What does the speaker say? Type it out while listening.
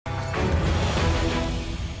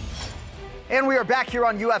And we are back here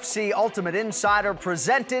on UFC Ultimate Insider,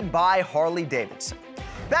 presented by Harley-Davidson.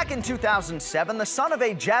 Back in 2007, the son of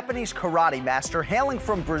a Japanese karate master hailing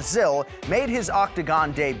from Brazil made his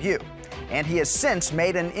Octagon debut, and he has since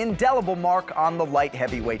made an indelible mark on the light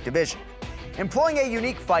heavyweight division. Employing a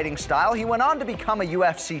unique fighting style, he went on to become a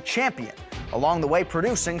UFC champion, along the way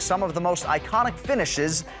producing some of the most iconic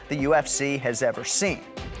finishes the UFC has ever seen.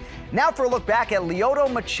 Now for a look back at Lyoto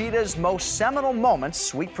Machida's most seminal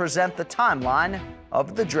moments, we present the timeline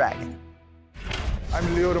of the Dragon. I'm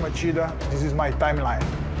Lyoto Machida. This is my timeline.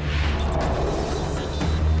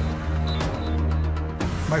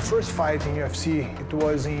 My first fight in UFC, it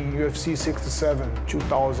was in UFC 67,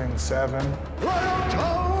 2007.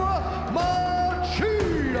 Lyoto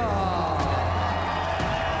Machida!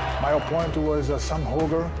 My opponent was Sam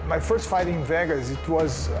Hoger. My first fight in Vegas, it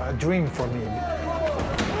was a dream for me.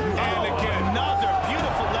 Another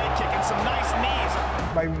beautiful leg kick and some nice knees.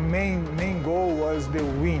 My main goal was the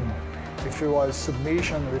win. If it was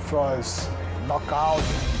submission, if it was knockout,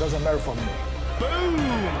 doesn't matter for me. Boom!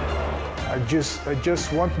 I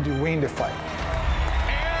just wanted to win the fight.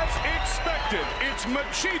 As expected, it's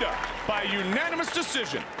Machida by unanimous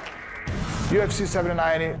decision. UFC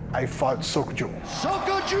 790, I fought Sokuju.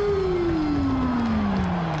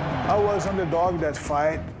 I was underdog that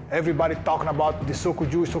fight. Everybody talking about the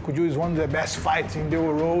Sokuju. Sokuju is one of the best fights in the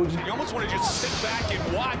world. You almost want to just sit back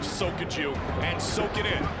and watch Sokuju and soak it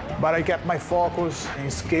in. But I kept my focus and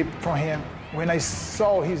escaped from him. When I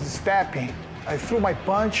saw his stepping, I threw my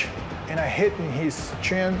punch and I hit in his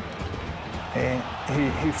chin, and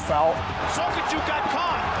he fell. Sokuju got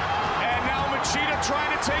caught, and now Machida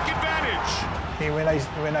trying to take advantage. And when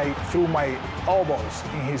I threw my elbows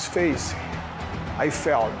in his face, I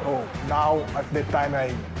felt, oh, now at the time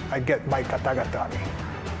I get my katagatame.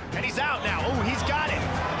 And he's out now. Oh, he's got it.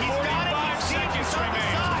 He's got it. 5 seconds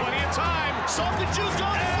remains. Plenty of time. Sokuju's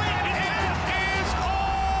going to win. It is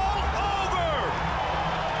all over.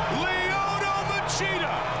 Lyoto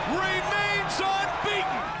Machida remains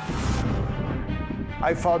unbeaten.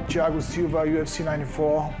 I fought Thiago Silva, UFC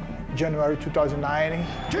 94, January 2009.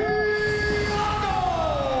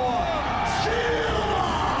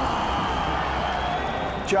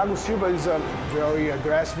 Thiago Silva is a very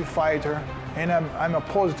aggressive fighter, and I'm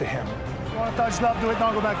opposed to him. You want to touch it up, do it,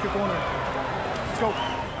 now go back to your corner. Let's go.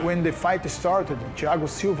 When the fight started, Thiago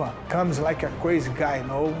Silva comes like a crazy guy, you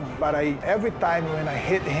know? But every time when I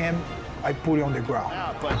hit him, I put him on the ground.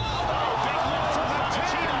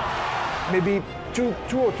 Maybe two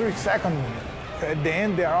or three seconds at the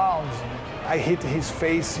end of the rounds, I hit his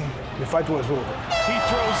face, the fight was over. He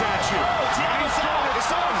throws at you.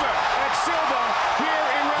 It's over. And Silva here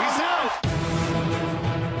in round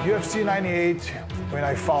 2. UFC 98, when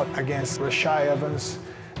I fought against Rashai Evans,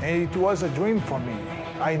 and it was a dream for me.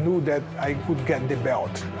 I knew that I could get the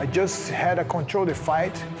belt. I just had to control the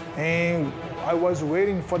fight, and I was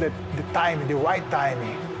waiting for the time, the right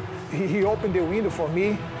timing. He opened the window for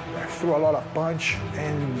me, I threw a lot of punch,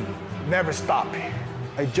 and never stopped.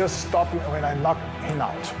 I just stopped when I knocked him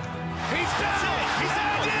out. He's down! He's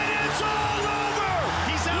out! It's all over!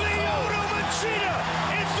 He's out! Lyoto Machida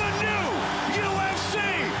is the new UFC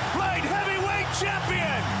light heavyweight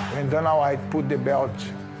champion! And then now I put the belt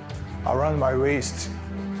around my waist.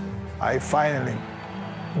 I finally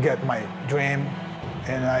get my dream,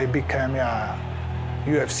 and I became a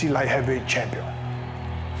UFC light heavyweight champion.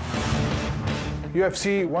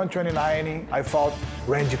 UFC 129, I fought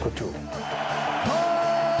Randy Couture.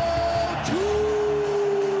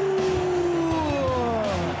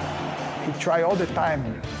 He tried all the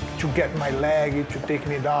time to get my leg, to take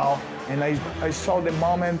me down, and I saw the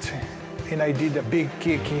moment, and I did a big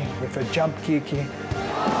kick with a jump kick.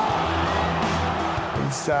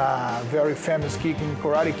 It's a very famous kick in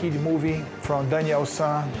Karate Kid movie from Daniel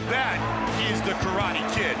San. That is the Karate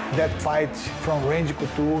Kid. That fight from Randy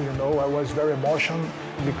Couture, you know, I was very emotional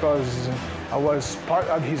because I was part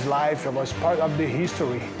of his life, I was part of the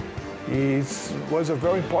history. It was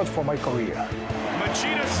very important for my career.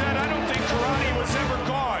 Machida said, I don't think karate was ever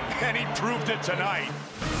gone, and he proved it tonight.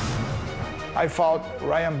 I fought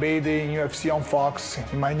Ryan Bader in UFC on Fox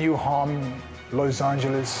in my new home, Los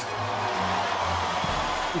Angeles.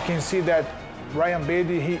 You can see that Ryan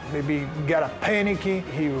Bader, he maybe got a panic,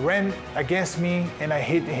 he ran against me, and I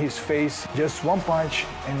hit his face, just one punch,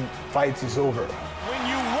 and fight is over. When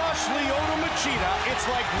you rush Lyoto Machida, it's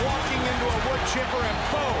like walking into a wood chipper and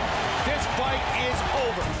boom, this fight is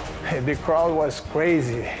over. The crowd was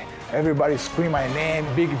crazy. Everybody screamed my name,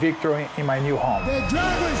 big victory in my new home. The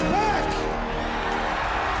Dragon's back!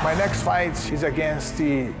 My next fight is against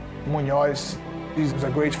Munoz. He's a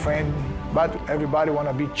great friend, but everybody want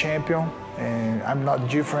to be champion, and I'm not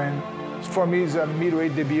different. For me, it's a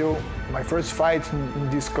middleweight debut, my first fight in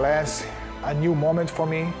this class, a new moment for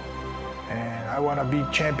me, and I want to be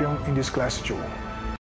champion in this class too.